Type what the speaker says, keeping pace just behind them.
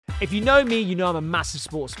If you know me, you know I'm a massive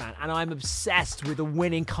sports fan and I'm obsessed with the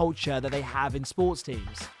winning culture that they have in sports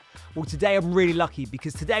teams. Well, today I'm really lucky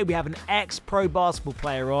because today we have an ex-pro basketball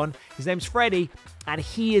player on. His name's Freddie and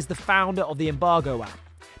he is the founder of the Embargo app.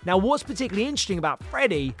 Now, what's particularly interesting about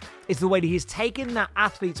Freddie is the way that he's taken that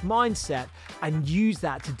athlete's mindset and used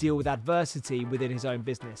that to deal with adversity within his own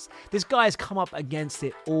business. This guy has come up against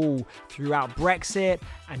it all throughout Brexit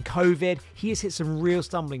and COVID. He has hit some real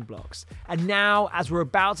stumbling blocks. And now, as we're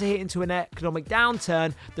about to hit into an economic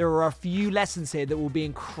downturn, there are a few lessons here that will be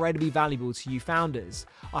incredibly valuable to you founders.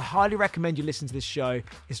 I highly recommend you listen to this show.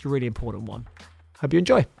 It's a really important one. Hope you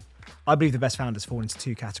enjoy. I believe the best founders fall into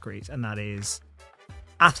two categories, and that is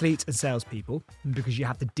athletes and salespeople, because you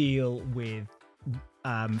have to deal with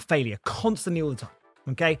failure constantly all the time,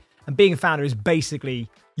 okay? And being a founder is basically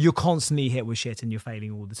you're constantly hit with shit and you're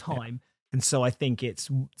failing all the time. Yeah. And so I think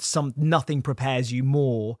nothing prepares you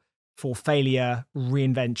more for failure,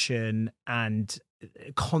 reinvention, and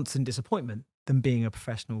constant disappointment than being a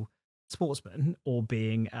professional sportsman or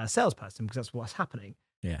being a salesperson, because that's what's happening.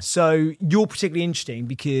 Yeah. So you're particularly interesting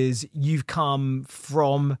because you've come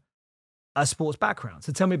from a sports background.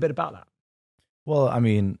 So tell me a bit about that. Well, I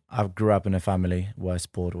mean, I grew up in a family where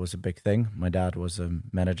sport was a big thing. My dad was a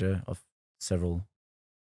manager of several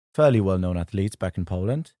fairly well-known athletes back in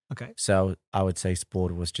Poland. Okay. So I would say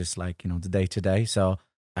sport was just like, the day-to-day. So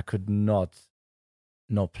I could not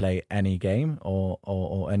play any game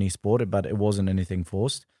or any sport, but it wasn't anything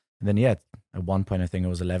forced. And then, at one point, I think I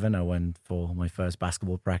was 11, I went for my first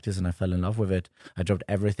basketball practice and I fell in love with it. I dropped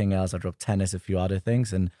everything else. I dropped tennis, a few other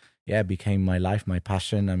things. And it became my life, my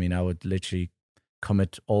passion. I mean, I would literally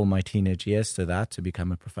commit all my teenage years to that, to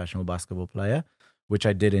become a professional basketball player, which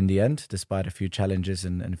I did in the end, despite a few challenges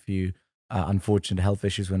and a few unfortunate health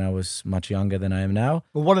issues when I was much younger than I am now.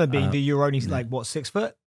 Well, one of them being that you're only 6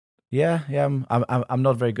 foot? Yeah. I'm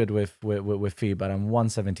not very good with feet, but I'm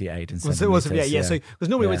 178 in centimeters. So because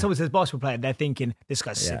normally when someone says basketball player, they're thinking this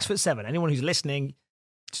guy's 6'7". Anyone who's listening,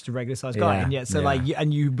 just a regular sized guy,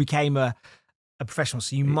 and you became a professional.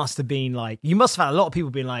 So you must have been you must have had a lot of people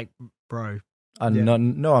being like, bro.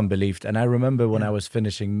 No unbelief. And I remember when I was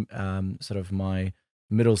finishing sort of my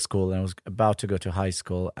middle school and I was about to go to high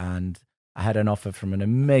school, and I had an offer from an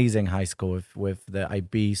amazing high school with the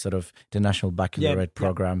IB sort of International Baccalaureate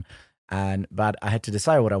program. But I had to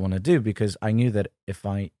decide what I want to do, because I knew that if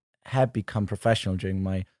I had become professional during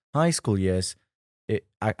my high school years,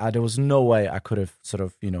 there was no way I could have sort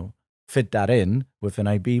of, fit that in with an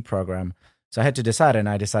IB program. So I had to decide, and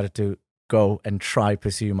I decided to go and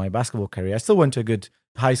pursue my basketball career. I still went to a good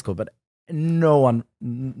high school, but no one,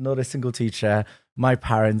 not a single teacher, my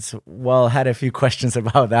parents, had a few questions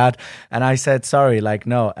about that. And I said, sorry,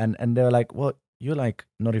 no. And they were like, well, you're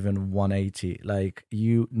not even 180.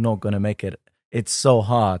 You not going to make it. It's so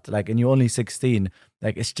hard. And you're only 16.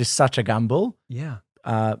 It's just such a gamble. Yeah.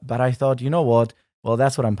 But I thought, you know what? Well,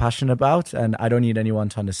 that's what I'm passionate about. And I don't need anyone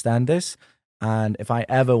to understand this. And if I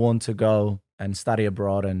ever want to go and study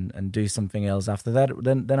abroad and do something else after that,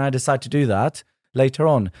 then I decide to do that later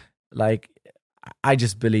on. I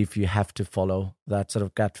just believe you have to follow that sort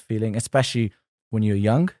of gut feeling, especially when you're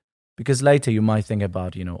young, because later you might think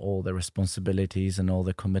about, all the responsibilities and all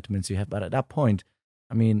the commitments you have. But at that point,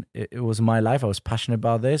 I mean, it was my life. I was passionate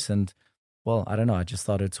about this. And, well, I don't know. I just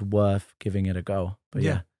thought it's worth giving it a go. But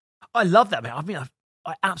yeah. I love that, man. I mean,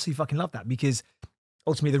 I absolutely fucking love that, because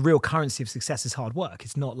ultimately the real currency of success is hard work.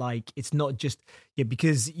 It's not just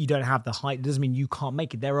because you don't have the height, it doesn't mean you can't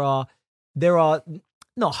make it. There are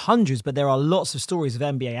not hundreds, but there are lots of stories of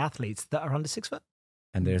NBA athletes that are under 6 foot.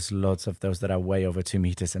 And there's lots of those that are way over 2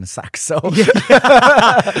 meters in a sack. So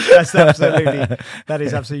that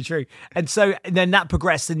is absolutely true. And so then that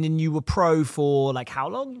progressed, and then you were pro for how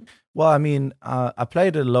long? Well, I mean, I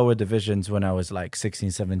played at lower divisions when I was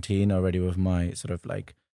 16, 17 already with my sort of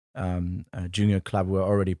junior club. We were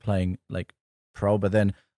already playing pro, but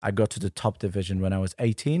then I got to the top division when I was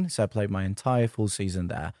 18. So I played my entire full season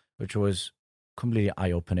there, which was completely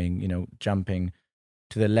eye-opening, jumping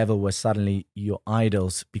to the level where suddenly your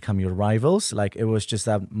idols become your rivals. It was just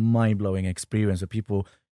that mind-blowing experience where people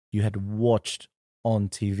you had watched on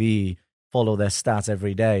TV follow their stats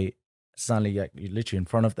every day, suddenly you're literally in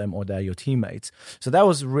front of them, or they're your teammates. So that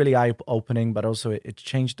was really eye-opening, but also it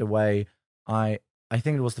changed the way I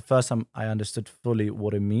think it was the first time I understood fully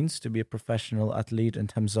what it means to be a professional athlete in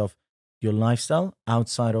terms of your lifestyle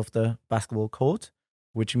outside of the basketball court,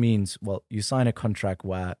 which means, well, you sign a contract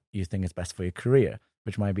where you think it's best for your career,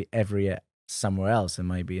 which might be every year somewhere else. It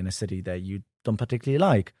might be in a city that you don't particularly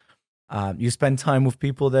like. You spend time with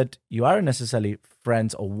people that you aren't necessarily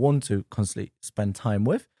friends or want to constantly spend time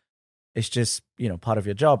with. it's just, part of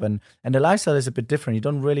your job. And the lifestyle is a bit different. You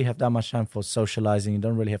don't really have that much time for socializing. You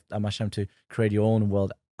don't really have that much time to create your own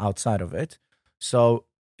world outside of it. So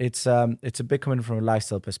it's a big commitment from a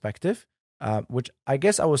lifestyle perspective, which I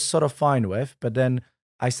guess I was sort of fine with. But then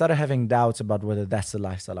I started having doubts about whether that's the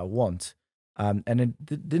lifestyle I want. And it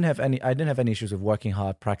didn't have any. I didn't have any issues with working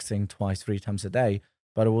hard, practicing twice, 3 times a day.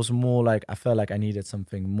 But it was more like I felt like I needed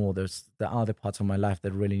something more. There are other parts of my life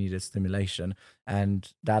that really needed stimulation,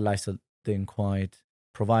 and that lifestyle didn't quite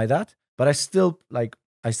provide that. But I still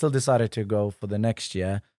decided to go for the next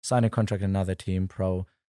year, sign a contract in another team,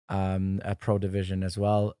 a pro division as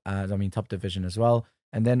well. Top division as well.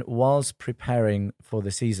 And then whilst preparing for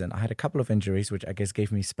the season, I had a couple of injuries, which I guess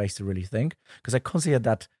gave me space to really think, because I constantly had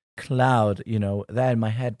that cloud, there in my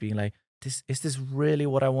head being like, is this really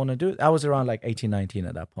what I want to do? I was around like 18, 19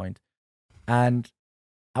 at that point. And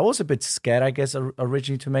I was a bit scared, I guess,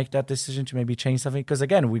 originally to make that decision to maybe change something. Because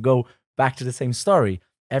again, we go back to the same story.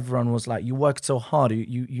 Everyone was like, you worked so hard.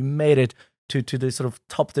 You made it to the sort of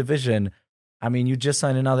top division. I mean, you just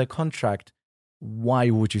signed another contract.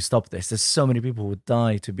 Why would you stop this? There's so many people who would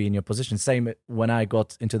die to be in your position. Same when I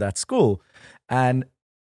got into that school. And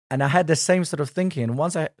I had the same sort of thinking. And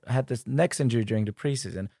once I had this next injury during the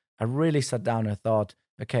preseason, I really sat down and thought,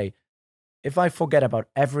 okay, if I forget about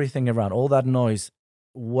everything around, all that noise,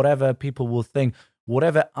 whatever people will think,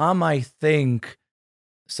 whatever I might think,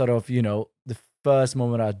 sort of, the first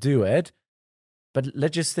moment I do it, but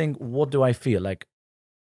let's just think, what do I feel? Like,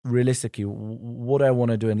 realistically, what do I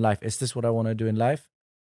want to do in life? Is this what I want to do in life?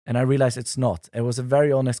 And I realized it's not. It was a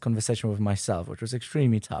very honest conversation with myself, which was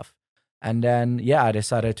extremely tough. And then, I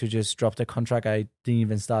decided to just drop the contract. I didn't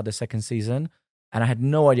even start the second season. And I had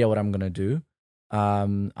no idea what I'm going to do.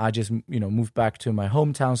 I just, moved back to my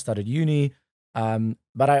hometown, started uni.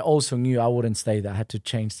 But I also knew I wouldn't stay there. I had to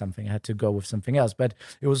change something. I had to go with something else. But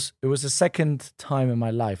it was the second time in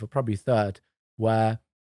my life, or probably third, where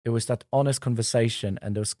it was that honest conversation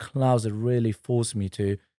and those clouds that really forced me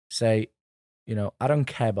to say, I don't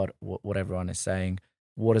care about what everyone is saying.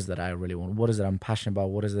 What is that I really want? What is it I'm passionate about?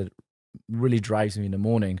 What is it really drives me in the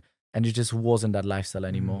morning? And it just wasn't that lifestyle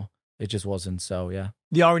anymore. It just wasn't. So, yeah.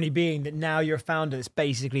 The irony being that now you're a founder, it's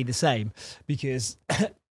basically the same, because,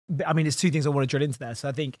 there's two things I want to drill into there. So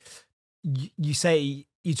I think you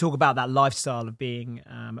talk about that lifestyle of being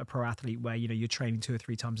a pro athlete where, you're training 2 or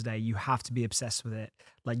 3 times a day. You have to be obsessed with it.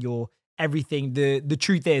 Like everything. The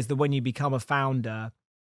truth is that when you become a founder,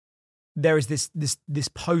 there is this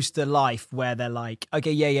poster life where they're like,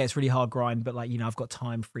 okay, yeah, it's really hard grind, but like, I've got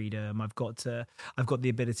time freedom. I've got the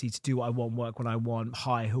ability to do what I want, work when I want,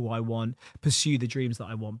 hire who I want, pursue the dreams that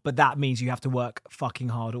I want. But that means you have to work fucking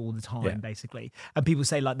hard all the time, basically. And people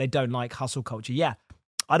say like they don't like hustle culture. Yeah,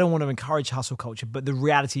 I don't want to encourage hustle culture, but the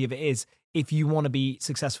reality of it is, if you want to be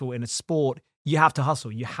successful in a sport, you have to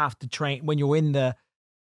hustle. You have to train. When you're in the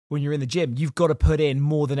gym, you've got to put in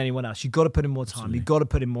more than anyone else. You've got to put in more time. Absolutely. You've got to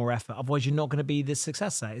put in more effort. Otherwise, you're not going to be the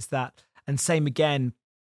successor. It's that. And same again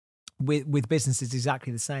with business, it's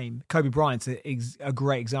exactly the same. Kobe Bryant's a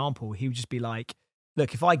great example. He would just be like,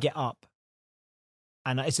 look, if I get up,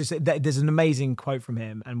 and it's just, there's an amazing quote from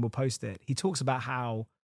him, and we'll post it. He talks about how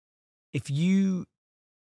if you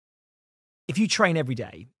train every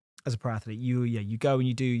day as a pro athlete, you go and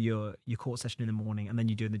you do your court session in the morning, and then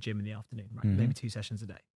you do in the gym in the afternoon, right? Mm-hmm. Maybe 2 sessions a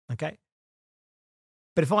day. Okay.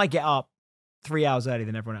 But if I get up 3 hours earlier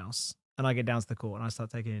than everyone else, and I get down to the court and I start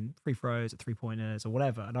taking free throws or 3-pointers or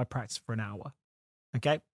whatever, and I practice for an hour.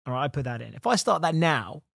 Okay. All right. I put that in. If I start that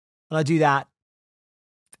now and I do that,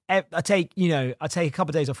 I take a couple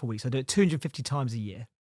of days off a week. So I do it 250 times a year.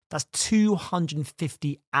 That's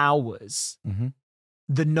 250 hours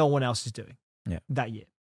that no one else is doing that year.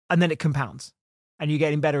 And then it compounds and you're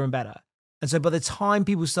getting better and better. And so by the time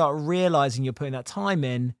people start realizing you're putting that time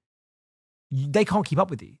in, they can't keep up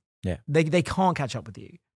with you. Yeah. They can't catch up with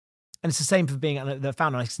you. And it's the same for being the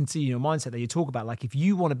founder. I can see your mindset that you talk about. Like, if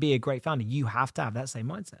you want to be a great founder, you have to have that same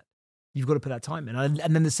mindset. You've got to put that time in.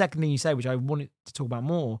 And then the second thing you say, which I wanted to talk about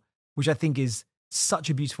more, which I think is such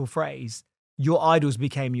a beautiful phrase, your idols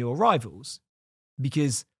became your rivals.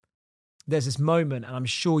 Because there's this moment, and I'm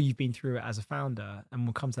sure you've been through it as a founder, and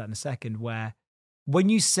we'll come to that in a second, where when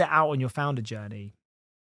you set out on your founder journey,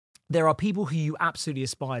 there are people who you absolutely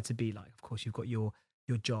aspire to be like. Of course, you've got your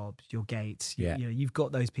Jobs, your Gates, you've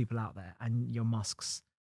got those people out there, and your Musks,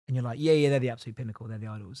 and you're like, yeah, they're the absolute pinnacle, they're the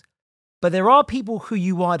idols. But there are people who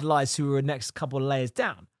you idolize who are the next couple of layers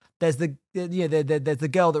down. There's there's the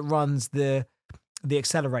girl that runs the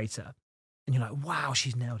accelerator, and you're like, wow,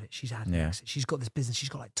 she's nailed it. She's had an exit. She's got this business. She's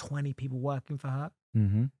got like 20 people working for her.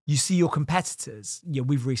 Mm-hmm. You see your competitors.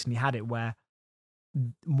 We've recently had it where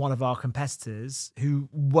one of our competitors who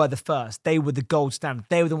were the first. They were the gold standard.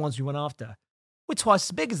 They were the ones we went after. We're twice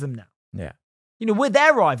as big as them now. Yeah. You know, we're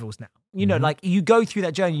their rivals now. You know, like you go through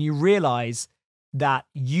that journey, you realize that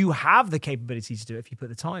you have the capability to do it if you put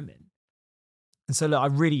the time in. And so, look,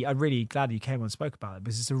 I'm really glad you came on and spoke about it,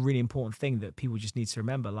 because it's a really important thing that people just need to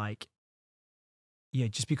remember. Like, yeah,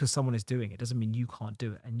 just because someone is doing it doesn't mean you can't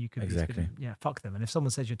do it, and you can Exactly. yeah, fuck them. And if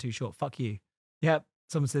someone says you're too short, fuck you. Yeah,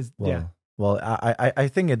 someone says Well, I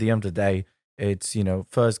think at the end of the day, it's, you know,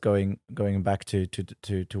 first going back to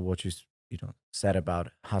what you said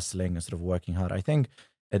about hustling and sort of working hard. I think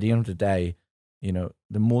at the end of the day, you know,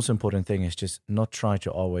 the most important thing is just not try to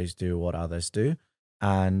always do what others do.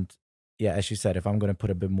 And yeah, as you said, if I'm going to put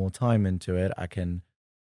a bit more time into it, I can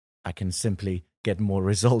simply get more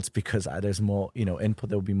results because there's more, you know, input.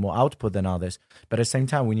 There will be more output than others. But at the same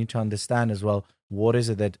time, we need to understand as well, what is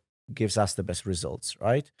it that gives us the best results,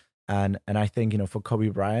 right? And I think, you know, for Kobe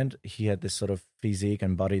Bryant, he had this sort of physique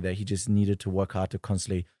and body that he just needed to work hard to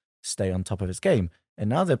constantly stay on top of his game.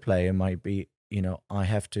 Another player might be, you know, I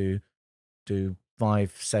have to do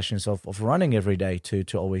 5 sessions of running every day to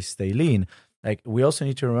always stay lean. Like, we also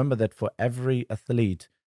need to remember that for every athlete,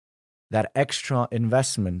 that extra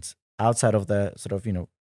investment outside of the sort of, you know,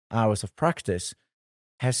 hours of practice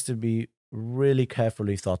has to be really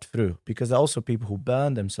carefully thought through, because there are also people who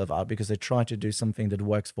burn themselves out because they try to do something that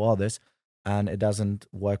works for others and it doesn't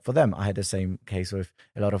work for them. I had the same case with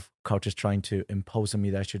a lot of coaches trying to impose on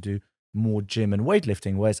me that I should do more gym and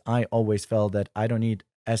weightlifting, whereas I always felt that I don't need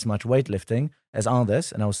as much weightlifting as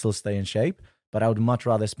others and I will still stay in shape, but I would much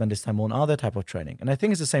rather spend this time on other type of training. And I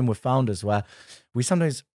think it's the same with founders, where we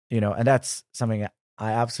sometimes, you know, and that's something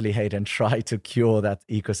I absolutely hate and try to cure that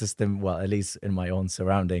ecosystem, well, at least in my own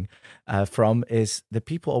surrounding, from, is the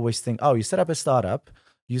people always think, oh, you set up a startup,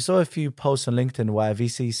 you saw a few posts on LinkedIn where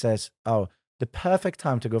VC says, oh, the perfect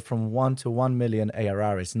time to go from 1 to 1 million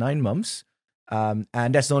ARR is 9 months. And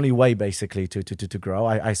that's the only way basically to grow.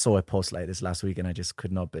 I saw a post like this last week and I just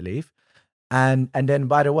could not believe. And then,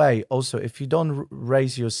 by the way, also, if you don't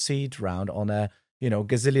raise your seed round on a, you know,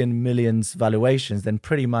 gazillion millions valuations, then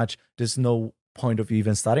pretty much there's no point of you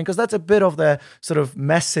even starting, because that's a bit of the sort of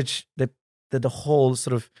message that the whole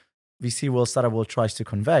sort of VC world, startup world tries to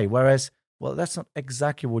convey. Whereas, well, that's not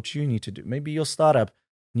exactly what you need to do. Maybe your startup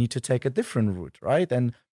need to take a different route, right?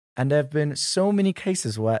 And there have been so many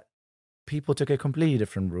cases where people took a completely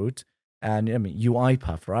different route. And I mean,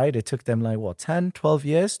 UiPath, right? It took them like, what, 10, 12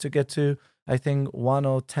 years to get to, I think, 1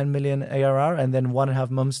 or 10 million ARR, and then 1.5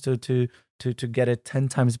 months to get it 10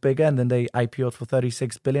 times bigger. And then they IPO'd for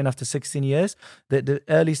 36 billion after 16 years. The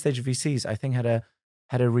early stage VCs, I think, had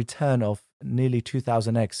a return of nearly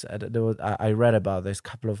 2000x. I read about this a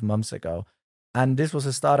couple of months ago. And this was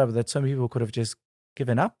a startup that some people could have just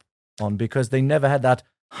given up on because they never had that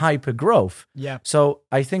hyper growth. Yeah. So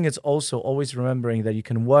I think it's also always remembering that you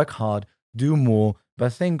can work hard, do more, but I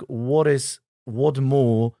think what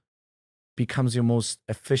more becomes your most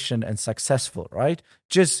efficient and successful, right?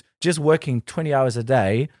 Just working 20 hours a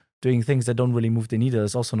day, doing things that don't really move the needle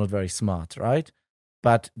is also not very smart, right?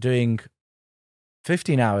 But doing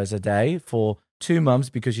 15 hours a day for 2 months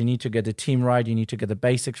because you need to get the team right, you need to get the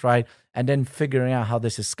basics right, and then figuring out how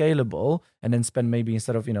this is scalable, and then spend maybe,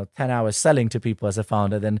 instead of 10 hours selling to people as a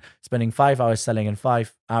founder, then spending 5 hours selling and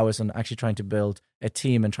 5 hours on actually trying to build a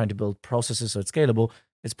team and trying to build processes so it's scalable,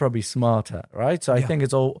 it's probably smarter, right? So I think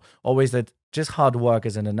it's always that just hard work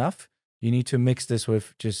isn't enough. You need to mix this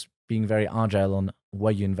with just being very agile on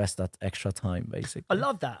where you invest that extra time, basically. I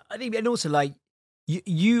love that. I think, and also, like,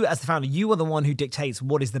 you as the founder, you are the one who dictates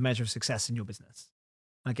what is the measure of success in your business.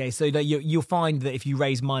 Okay, so that you'll find that if you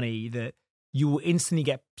raise money, that you will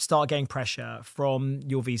instantly start getting pressure from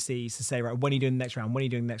your VCs to say, right, when are you doing the next round? When are you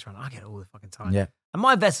doing the next round? I get it all the fucking time. Yeah. And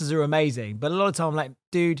my investors are amazing, but a lot of time I'm like,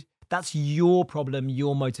 dude, that's your problem,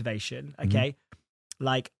 your motivation. Okay.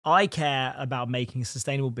 Like, I care about making a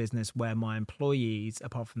sustainable business where my employees,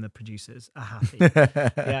 apart from the producers, are happy.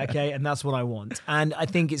 Yeah, okay, and that's what I want. And I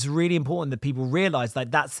think it's really important that people realize that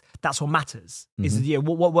that's what matters. Is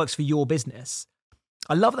what works for your business.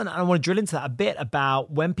 I love that, and I want to drill into that a bit about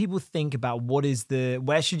when people think about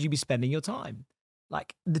where should you be spending your time.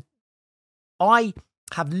 Like, I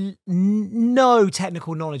have no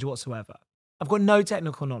technical knowledge whatsoever. I've got no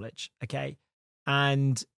technical knowledge. Okay,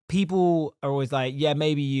 and people are always like, yeah,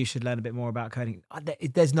 maybe you should learn a bit more about coding.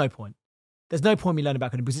 There's no point. There's no point in me learning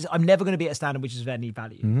about coding because I'm never going to be at a standard which is of any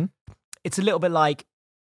value. It's a little bit like,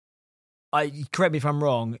 correct me if I'm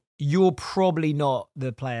wrong, you're probably not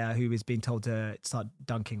the player who is being told to start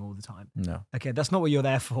dunking all the time. No. Okay, that's not what you're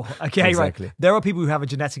there for. Okay, Exactly. right. There are people who have a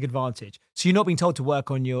genetic advantage. So you're not being told to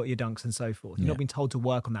work on your dunks and so forth. You're Yeah. not being told to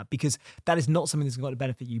work on that because that is not something that's going to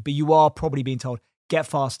benefit you. But you are probably being told, get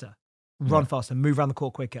faster, run faster, move around the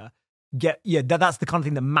court quicker. That's the kind of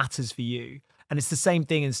thing that matters for you. And it's the same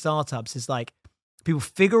thing in startups. It's like people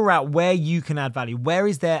figure out where you can add value. Where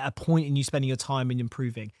is there a point in you spending your time and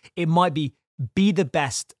improving? It might be the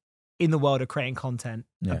best in the world of creating content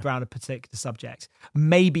around a particular subject.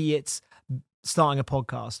 Maybe it's starting a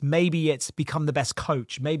podcast. Maybe it's become the best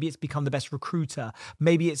coach. Maybe it's become the best recruiter.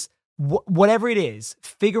 Maybe it's whatever it is.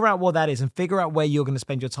 Figure out what that is and figure out where you're going to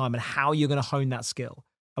spend your time and how you're going to hone that skill.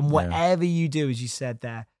 And whatever you do, as you said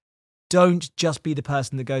there, don't just be the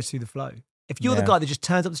person that goes through the flow. If you're the guy that just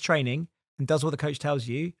turns up to training and does what the coach tells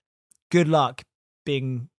you, good luck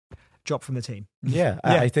being dropped from the team.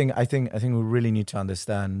 I think we really need to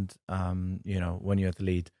understand, when you're the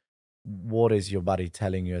lead, what is your body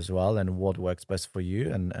telling you as well, and what works best for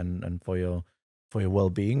you and for your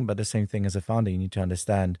well-being. But the same thing as a founder, you need to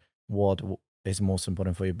understand what is most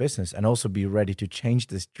important for your business, and also be ready to change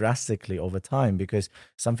this drastically over time, because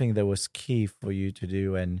something that was key for you to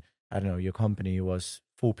do, and I don't know, your company was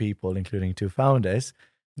 4 people, including 2 founders,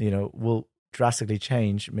 will drastically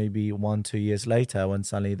change maybe 1-2 years later when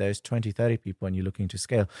suddenly there's 20-30 people and you're looking to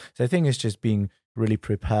scale. So I think it's just being really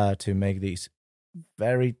prepared to make these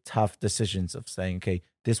very tough decisions of saying, okay,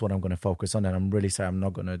 this is what I'm going to focus on, and I'm really sorry I'm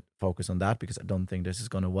not going to focus on that because I don't think this is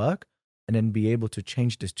going to work, and then be able to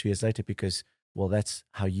change this 2 years later because, well, that's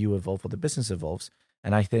how you evolve or the business evolves.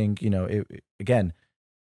 And I think,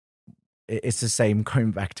 it's the same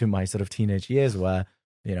going back to my sort of teenage years where,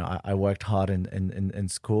 I worked hard in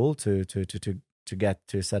school to get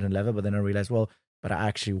to a certain level, but then I realized, well, but I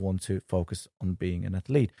actually want to focus on being an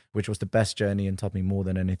athlete, which was the best journey and taught me more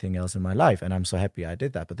than anything else in my life. And I'm so happy I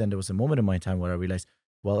did that. But then there was a moment in my time where I realized,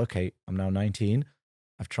 well, okay, I'm now 19.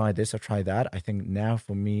 I've tried this, I've tried that. I think now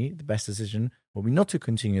for me, the best decision will be not to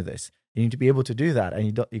continue this. You need to be able to do that. And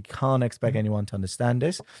you can't expect anyone to understand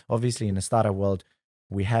this. Obviously, in the startup world,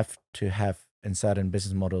 we have to have, in certain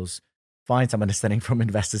business models, find some understanding from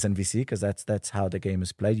investors and VC, because that's how the game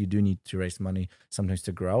is played. You do need to raise money sometimes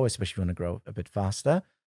to grow, especially if you want to grow a bit faster.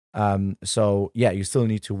 You still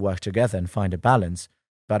need to work together and find a balance,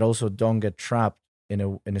 but also don't get trapped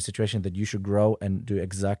in a situation that you should grow and do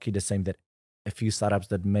exactly the same that a few startups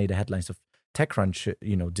that made the headlines of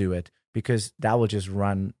TechCrunch, do it, because that will just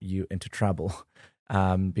run you into trouble.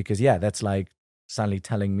 That's like suddenly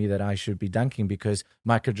telling me that I should be dunking because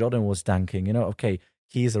Michael Jordan was dunking. Okay,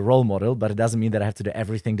 he is a role model, but it doesn't mean that I have to do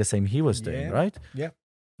everything the same he was doing, right? Yeah.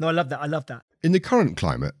 No, I love that. In the current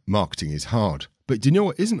climate, marketing is hard. But do you know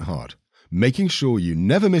what isn't hard? Making sure you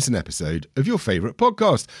never miss an episode of your favourite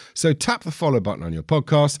podcast. So tap the follow button on your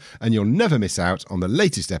podcast and you'll never miss out on the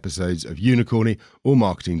latest episodes of Unicorny or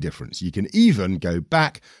Marketing Difference. You can even go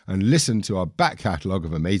back and listen to our back catalogue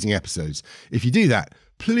of amazing episodes. If you do that,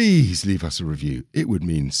 please leave us a review. It would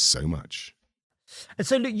mean so much. And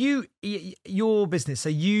so look, your business,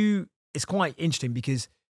 it's quite interesting because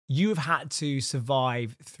you've had to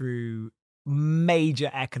survive through major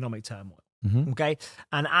economic turmoil. Mm-hmm. Okay.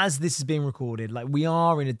 And as this is being recorded, like, we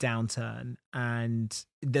are in a downturn, and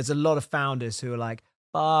there's a lot of founders who are like,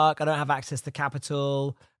 fuck, I don't have access to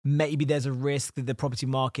capital. Maybe there's a risk that the property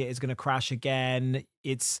market is going to crash again.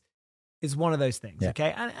 It's one of those things. Yeah.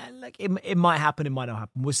 Okay. And like, it might happen, it might not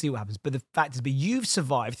happen. We'll see what happens. But the fact is, you've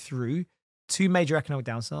survived through 2 major economic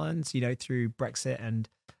downturns, through Brexit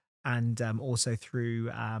and also through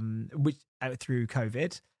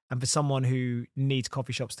COVID. And for someone who needs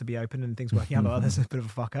coffee shops to be open and things working out, well, that's a bit of a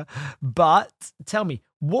fucker. But tell me,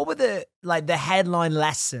 what were the headline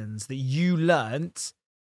lessons that you learnt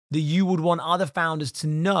that you would want other founders to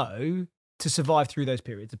know to survive through those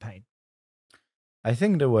periods of pain? I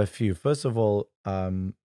think there were a few. First of all,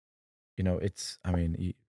 it's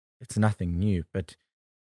nothing new, but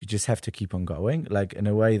you just have to keep on going, like, in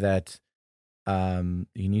a way that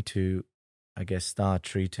you need to, I guess, start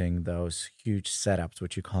treating those huge setups,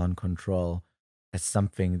 which you can't control, as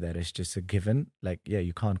something that is just a given. Like,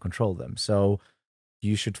 you can't control them. So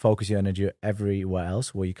you should focus your energy everywhere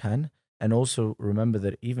else where you can. And also remember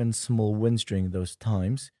that even small wins during those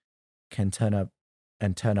times can turn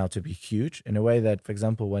out to be huge, in a way that, for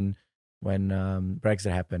example, when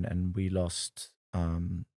Brexit happened and we lost,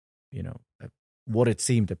 what it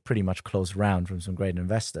seemed a pretty much close round from some great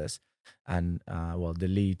investors. And the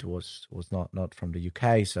lead was not from the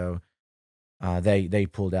UK, so They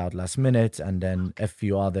pulled out last minute, and then a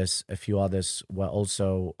few others were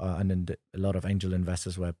also, and then a lot of angel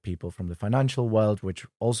investors were people from the financial world, which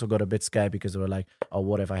also got a bit scared because they were like, oh,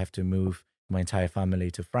 what if I have to move my entire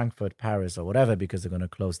family to Frankfurt, Paris, or whatever, because they're going to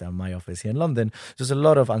close down my office here in London. There's a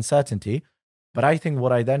lot of uncertainty. But I think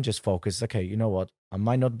what I then just focused, okay, you know what? I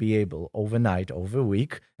might not be able overnight, over a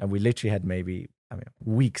week, and we literally had maybe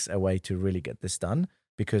weeks away to really get this done,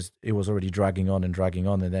 because it was already dragging on.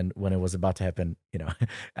 And then when it was about to happen,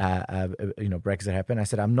 Brexit happened. I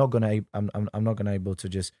said, I'm not gonna able to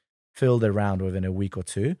just fill the round within a week or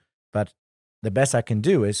two. But the best I can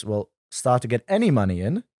do is, start to get any money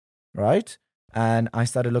in, right? And I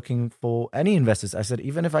started looking for any investors. I said,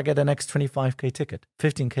 even if I get an next 25K ticket,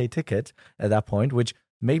 15K ticket at that point, which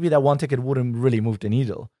maybe that one ticket wouldn't really move the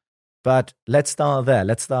needle, but let's start there.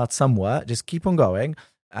 Let's start somewhere. Just keep on going,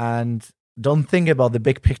 and don't think about the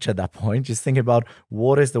big picture at that point. Just think about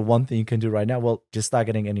what is the one thing you can do right now. Well, just start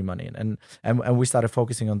getting any money in. And we started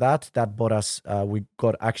focusing on that. That bought us, we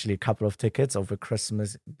got actually a couple of tickets over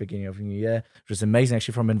Christmas, beginning of New Year, which was amazing,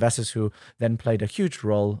 actually, from investors who then played a huge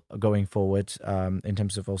role going forward in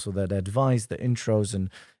terms of also their advice, the intros. And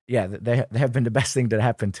yeah, they have been the best thing that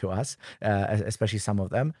happened to us, especially some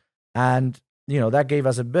of them. And that gave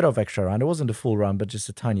us a bit of extra round. It wasn't a full round, but just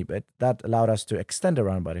a tiny bit. That allowed us to extend the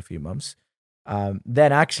round by a few months.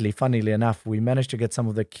 Then actually, funnily enough, we managed to get some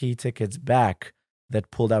of the key tickets back that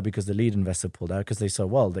pulled out because the lead investor pulled out, because they saw,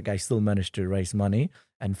 well, the guy still managed to raise money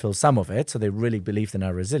and fill some of it. So they really believed in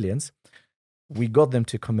our resilience. We got them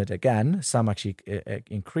to commit again. Some actually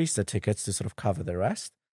increased the tickets to sort of cover the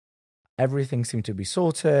rest. Everything seemed to be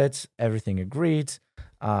sorted. Everything agreed.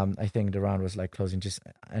 I think the round was like closing just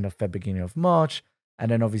end of February, beginning of March. And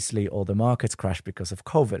then obviously all the markets crashed because of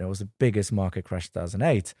COVID. It was the biggest market crash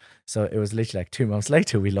 2008. So it was literally like 2 months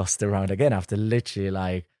later, we lost the round again after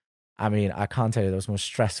literally I can't tell you, the most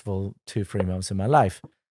stressful 2-3 months in my life.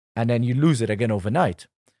 And then you lose it again overnight.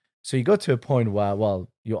 So you got to a point where, well,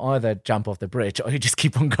 you either jump off the bridge or you just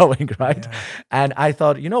keep on going, right? Yeah. And I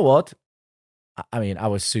thought, you know what? I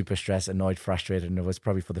was super stressed, annoyed, frustrated, and it was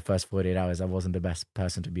probably for the first 48 hours, I wasn't the best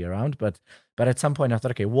person to be around. But at some point I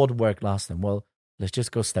thought, okay, what worked last time? Well, let's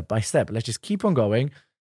just go step by step. Let's just keep on going,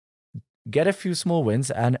 get a few small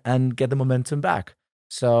wins, and get the momentum back.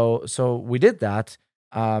 So we did that.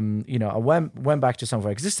 I went back to some of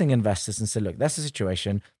our existing investors and said, look, that's the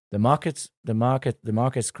situation. The market's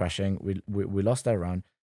crashing. We lost our round.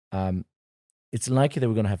 It's likely that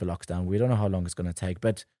we're going to have a lockdown. We don't know how long it's going to take.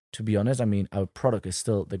 But to be honest, our product is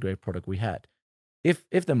still the great product we had. If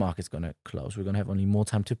the market's going to close, we're going to have only more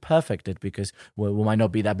time to perfect it, because we might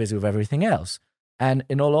not be that busy with everything else. And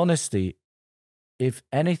in all honesty, if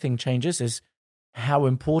anything changes, is how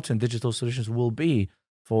important digital solutions will be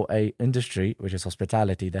for a industry, which is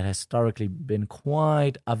hospitality, that has historically been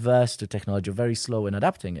quite averse to technology, very slow in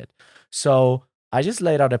adapting it. So I just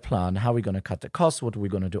laid out a plan, how we're going to cut the costs, what we're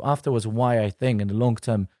going to do afterwards, why I think in the long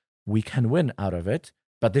term we can win out of it,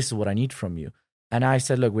 but this is what I need from you. And I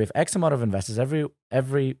said, look, we have X amount of investors.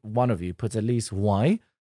 Every one of you puts at least Y.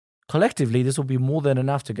 Collectively, this will be more than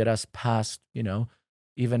enough to get us past,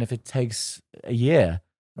 even if it takes a year,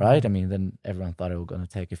 right? Then everyone thought it was going to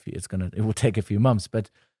take it will take a few months, but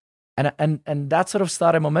and that sort of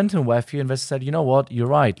started momentum where a few investors said, you know what, you're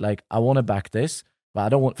right. Like, I want to back this,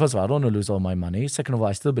 but first of all, I don't want to lose all my money. Second of all,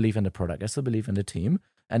 I still believe in the product. I still believe in the team,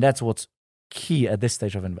 and that's what's key at this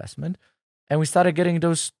stage of investment. And we started getting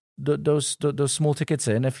those small tickets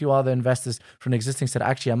in. A few other investors from existing said,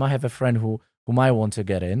 actually, I might have a friend who might want to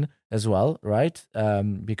get in as well, right?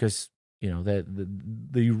 Because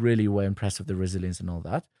they really were impressed with the resilience and all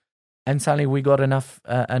that. And suddenly we got enough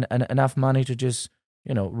money to just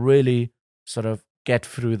really sort of get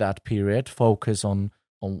through that period, focus on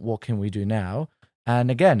what can we do now.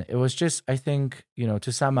 And again, it was just, I think,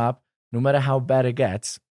 to sum up, no matter how bad it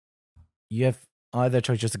gets, you have either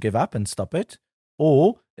choice just to give up and stop it,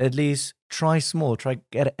 or at least try small, try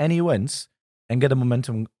get any wins and get the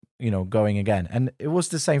momentum, going again. And it was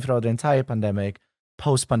the same throughout the entire pandemic.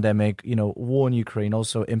 Post-pandemic, war in Ukraine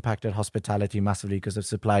also impacted hospitality massively because of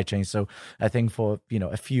supply chain. So I think for,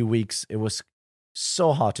 a few weeks, it was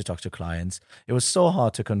so hard to talk to clients. It was so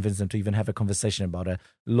hard to convince them to even have a conversation about a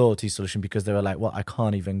loyalty solution, because they were like, well, I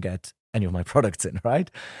can't even get any of my products in,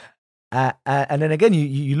 right? And then again,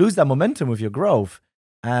 you lose that momentum with your growth,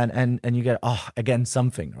 and you get, again,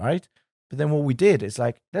 something, right? But then what we did is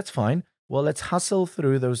like, that's fine. Well, let's hustle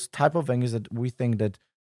through those type of venues that we think that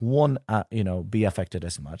won't, be affected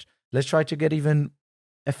as much. Let's try to get even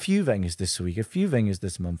a few venues this week, a few venues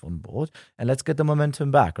this month on board, and let's get the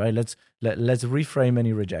momentum back, right? Let's reframe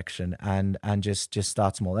any rejection and just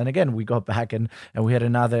start small. And again, we got back and we had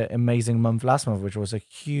another amazing month last month, which was a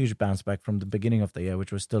huge bounce back from the beginning of the year,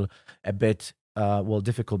 which was still a bit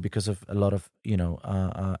difficult because of a lot of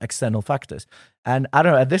external factors. And I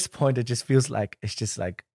don't know, at this point it just feels like it's just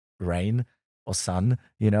like rain or sun.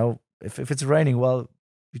 If it's raining, well,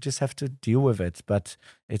 you just have to deal with it. But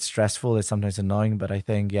it's stressful, it's sometimes annoying, but I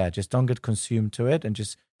think, just don't get consumed to it and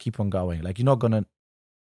just keep on going. Like, you're not gonna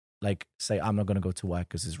say, I'm not gonna go to work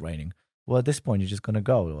because it's raining. Well, at this point you're just gonna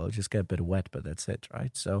go. Well, just get a bit wet, but that's it,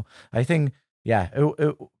 right? So I think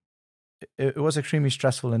it was extremely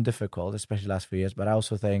stressful and difficult, especially last few years. But I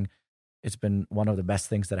also think it's been one of the best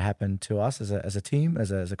things that happened to us as a team,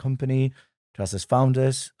 as a company, to us as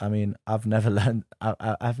founders. I mean, I've never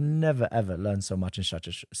ever learned so much in such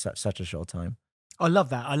a short time. I love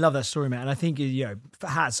that. I love that story, man. And I think,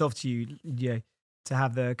 hats off to you, to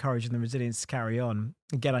have the courage and the resilience to carry on.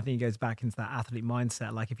 Again, I think it goes back into that athlete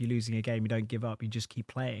mindset. Like, if you're losing a game, you don't give up, you just keep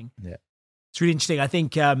playing. Yeah. It's really interesting. I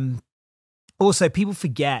think also people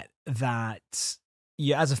forget that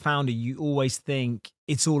as a founder, you always think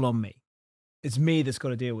it's all on me. It's me that's got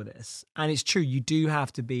to deal with this. And it's true. You do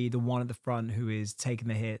have to be the one at the front who is taking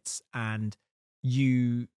the hits, and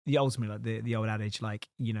ultimately, like the old adage, like,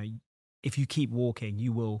 if you keep walking,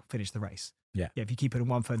 you will finish the race. Yeah. If you keep putting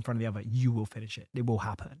one foot in front of the other, you will finish it. It will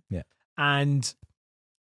happen. Yeah. But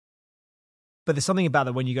there's something about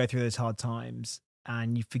that when you go through those hard times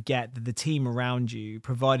and you forget that the team around you,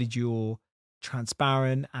 provided you're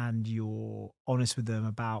transparent and you're honest with them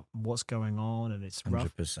about what's going on and it's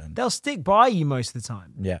rough, 100%. they'll stick by you most of the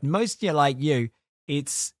time. Yeah. I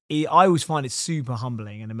always find it super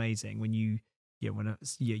humbling and amazing when you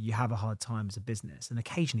have a hard time as a business, and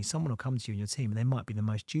occasionally someone will come to you in your team and they might be the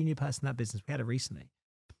most junior person in that business. We had it recently.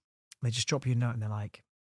 They just drop you a note and they're like,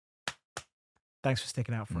 thanks for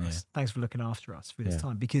sticking out for us. Thanks for looking after us through this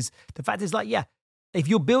time. Because the fact is, like, if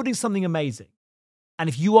you're building something amazing, and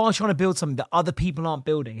if you are trying to build something that other people aren't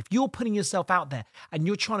building, if you're putting yourself out there and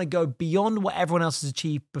you're trying to go beyond what everyone else has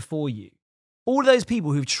achieved before you, all of those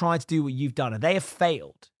people who've tried to do what you've done and they have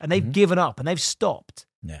failed and they've given up and they've stopped,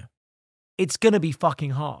 it's going to be fucking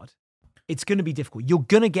hard. It's going to be difficult. You're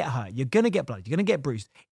going to get hurt. You're going to get bloodied. You're going to get bruised.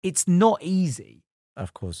 It's not easy.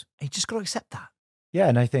 Of course. You just got to accept that. Yeah,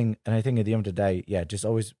 and I think at the end of the day, just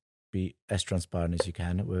always be as transparent as you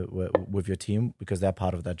can with your team, because they're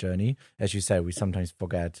part of that journey. As you say, we sometimes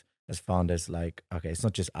forget as founders, like, okay, it's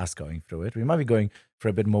not just us going through it. We might be going for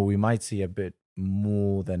a bit more. We might see a bit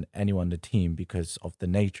more than anyone on the team because of the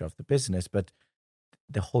nature of the business, but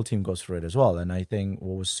the whole team goes through it as well. And I think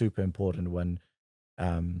what was super important when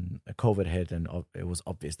COVID hit and it was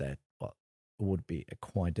obvious that, well, it would be a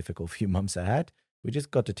quite difficult few months ahead, we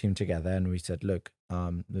just got the team together and we said, look,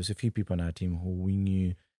 there's a few people on our team who we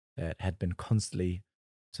knew that had been constantly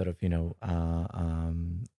sort of,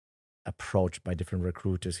 approached by different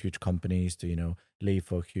recruiters, huge companies to, leave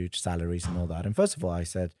for huge salaries and all that. And first of all, I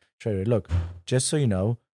said, Trey, look, just so you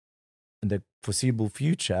know, in the foreseeable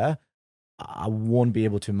future, I won't be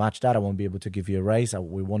able to match that. I won't be able to give you a raise.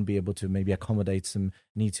 We won't be able to maybe accommodate some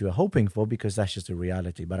needs you are hoping for, because that's just a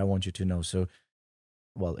reality. But I want you to know. So,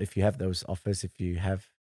 well, if you have those offers, if you have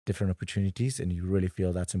different opportunities and you really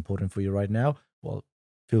feel that's important for you right now, well,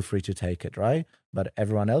 feel free to take it, right? But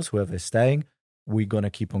everyone else, whoever is staying, we're going to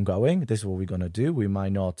keep on going. This is what we're going to do. We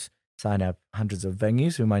might not sign up hundreds of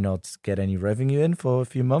venues. We might not get any revenue in for a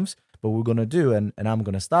few months, but we're going to do. And I'm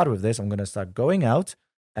going to start with this. I'm going to start going out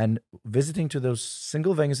and visiting to those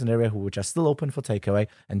single venues in the area which are still open for takeaway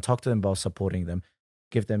and talk to them about supporting them.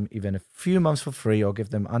 Give them even a few months for free, or give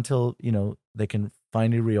them until, they can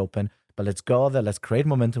finally reopen. But let's go there. Let's create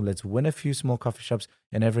momentum. Let's win a few small coffee shops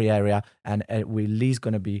in every area. And we're at least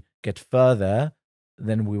going to get further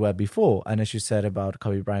than we were before. And as you said about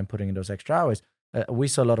Kobe Bryant putting in those extra hours, we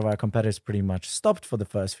saw a lot of our competitors pretty much stopped for the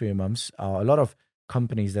first few months. A lot of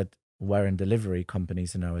companies that were in delivery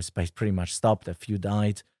companies in our space pretty much stopped. A few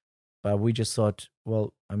died. But we just thought,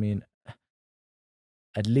 well, I mean,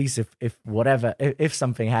 at least if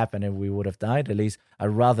something happened and we would have died, at least I'd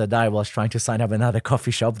rather die whilst trying to sign up another coffee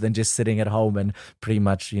shop than just sitting at home and pretty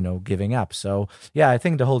much, giving up. So yeah, I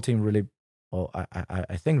think the whole team really,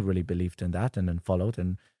 I think really believed in that and then followed.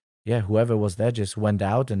 And yeah, whoever was there just went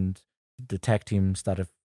out, and the tech team started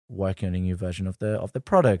working on a new version of the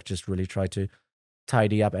product, just really tried to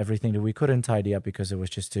tidy up everything that we couldn't tidy up because it was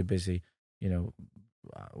just too busy.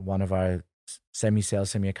 One of our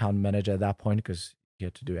semi-sales, semi-account manager at that point, because he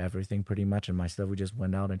had to do everything pretty much, and myself, we just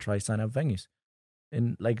went out and tried to sign up venues.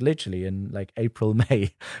 in like literally in like April,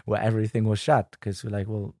 May, where everything was shut, because we're like,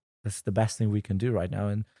 well, that's the best thing we can do right now.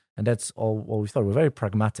 And that's all we thought. We're very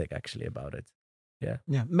pragmatic actually about it. Yeah.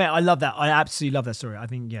 Yeah. Mate, I love that. I absolutely love that story. I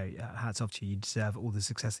think, hats off to you. You deserve all the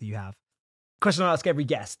success that you have. Question I ask every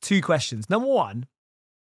guest, 2 questions. Number 1,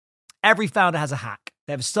 every founder has a hack.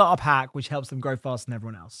 They have a startup hack, which helps them grow faster than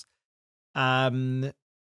everyone else.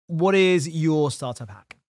 What is your startup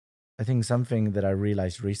hack? I think something that I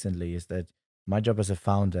realized recently is that my job as a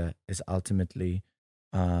founder is ultimately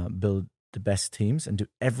build the best teams and do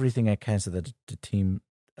everything I can so that the team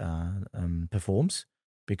performs.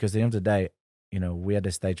 Because at the end of the day, we're at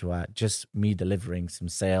a stage where just me delivering some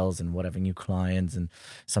sales and whatever new clients and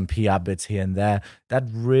some PR bits here and there, that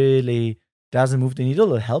really doesn't move the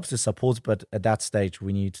needle. It helps, it supports, but at that stage,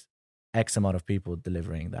 we need X amount of people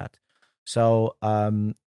delivering that. So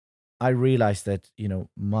I realized that,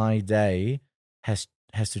 my day has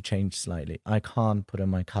to change slightly. I can't put on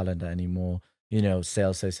my calendar anymore,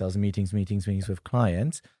 sales, meetings with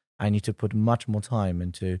clients. I need to put much more time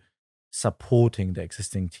into supporting the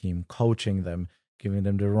existing team, coaching them, giving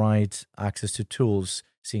them the right access to tools,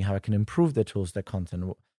 seeing how I can improve the tools, their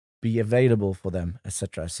content, be available for them,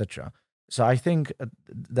 etc., etc. So I think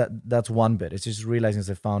that's one bit. It's just realizing as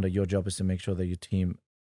a founder, your job is to make sure that your team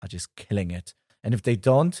are just killing it. And if they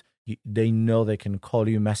don't, they know they can call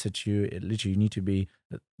you, message you. Literally, you need to be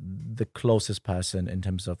the closest person in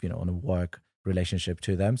terms of, on a work relationship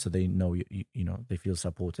to them, so they know they feel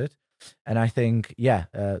supported. And I think,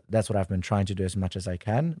 that's what I've been trying to do as much as I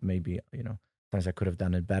can. Maybe, sometimes I could have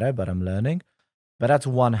done it better, but I'm learning. But that's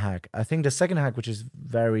one hack. I think the second hack, which is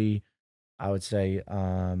very, I would say,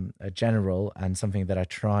 general, and something that I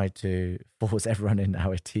try to force everyone in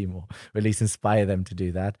our team, or at least inspire them to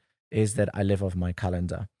do that, is that I live off my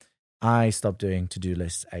calendar. I stopped doing to-do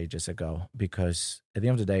lists ages ago, because at the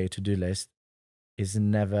end of the day, a to-do list is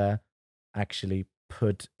never actually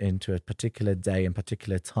put into a particular day and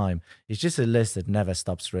particular time. It's just a list that never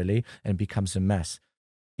stops really and becomes a mess.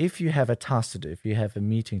 If you have a task to do, if you have a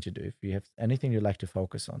meeting to do, if you have anything you'd like to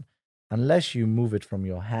focus on, unless you move it from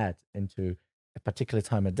your head into a particular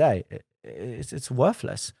time of day, it's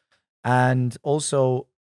worthless. And also,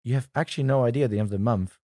 you have actually no idea at the end of the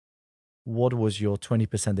month what was your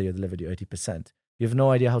 20% that you delivered, your 80%. You have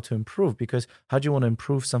no idea how to improve, because how do you want to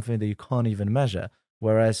improve something that you can't even measure?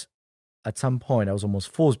 Whereas at some point, I was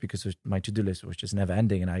almost forced, because my to-do list was just never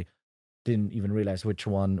ending, and I didn't even realize which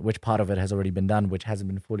part of it has already been done, which hasn't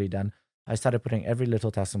been fully done. I started putting every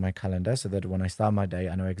little task on my calendar, so that when I start my day,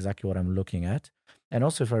 I know exactly what I'm looking at. And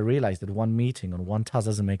also, if I realize that one meeting on one task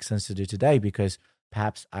doesn't make sense to do today, because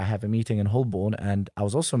perhaps I have a meeting in Holborn, and I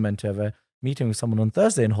was also meant to have a meeting with someone on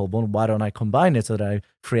Thursday in Holborn, why don't I combine it so that I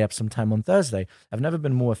free up some time on Thursday? I've never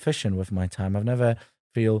been more efficient with my time. I've never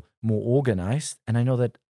feel more organized. And I know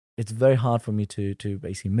that it's very hard for me to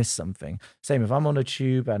basically miss something. Same if I'm on a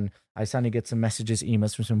tube and I suddenly get some messages,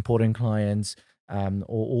 emails from some important clients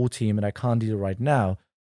or team, and I can't do it right now.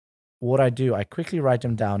 What I do, I quickly write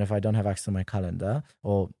them down if I don't have access to my calendar,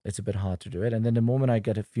 or it's a bit hard to do it. And then the moment I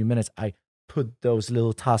get a few minutes, I put those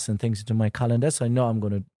little tasks and things into my calendar, so I know I'm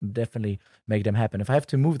going to definitely make them happen. If I have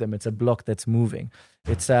to move them, it's a block that's moving.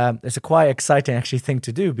 It's a quite exciting actually thing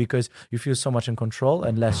to do, because you feel so much in control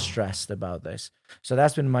and less stressed about this. So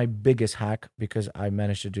that's been my biggest hack, because I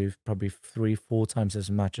managed to do probably 3-4 times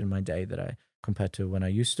as much in my day that I compared to when I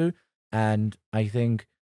used to. And I think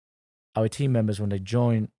our team members, when they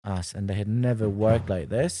join us and they had never worked like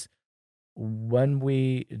this, when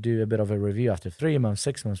we do a bit of a review after 3 months,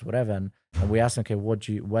 6 months, whatever, and we ask them, okay,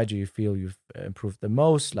 where do you feel you've improved the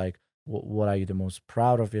most? Like, what are you the most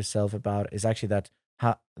proud of yourself about? Is actually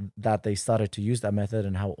that they started to use that method,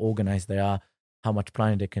 and how organized they are, how much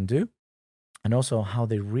planning they can do, and also how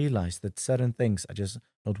they realize that certain things are just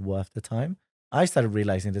not worth the time. I started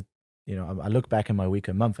realizing that, I look back in my week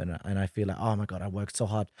and month, and I feel like, oh my God, I worked so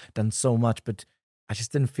hard, done so much, but I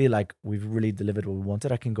just didn't feel like we've really delivered what we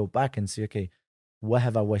wanted. I can go back and see, okay, where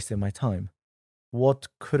have I wasted my time? What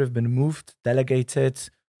could have been moved, delegated,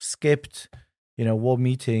 skipped? What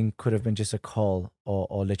meeting could have been just a call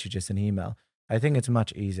or literally just an email? I think it's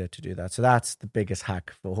much easier to do that. So that's the biggest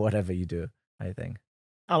hack for whatever you do, I think.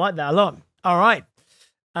 I like that a lot. All right.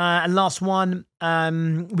 And last one,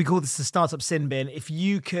 we call this the startup sin bin. If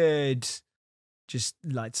you could just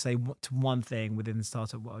like say one thing within the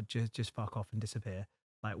startup world, just fuck off and disappear,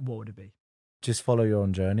 like what would it be? Just follow your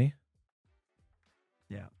own journey.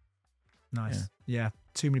 Yeah. Nice. Yeah.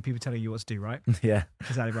 Too many people telling you what to do, right? Yeah.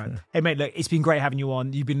 Exactly right. Hey mate, look, it's been great having you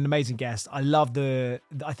on. You've been an amazing guest. I love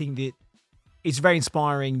I think that it's very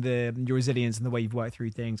inspiring, your resilience and the way you've worked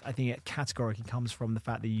through things. I think it categorically comes from the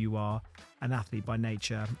fact that you are an athlete by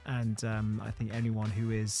nature. And I think anyone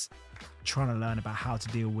who is trying to learn about how to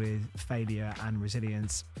deal with failure and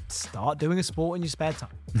resilience, start doing a sport in your spare time.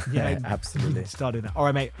 Yeah, absolutely. Start doing that. All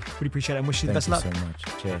right, mate. Really appreciate it and wish you the best of luck. Thank you so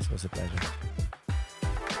much. Cheers. It was a pleasure.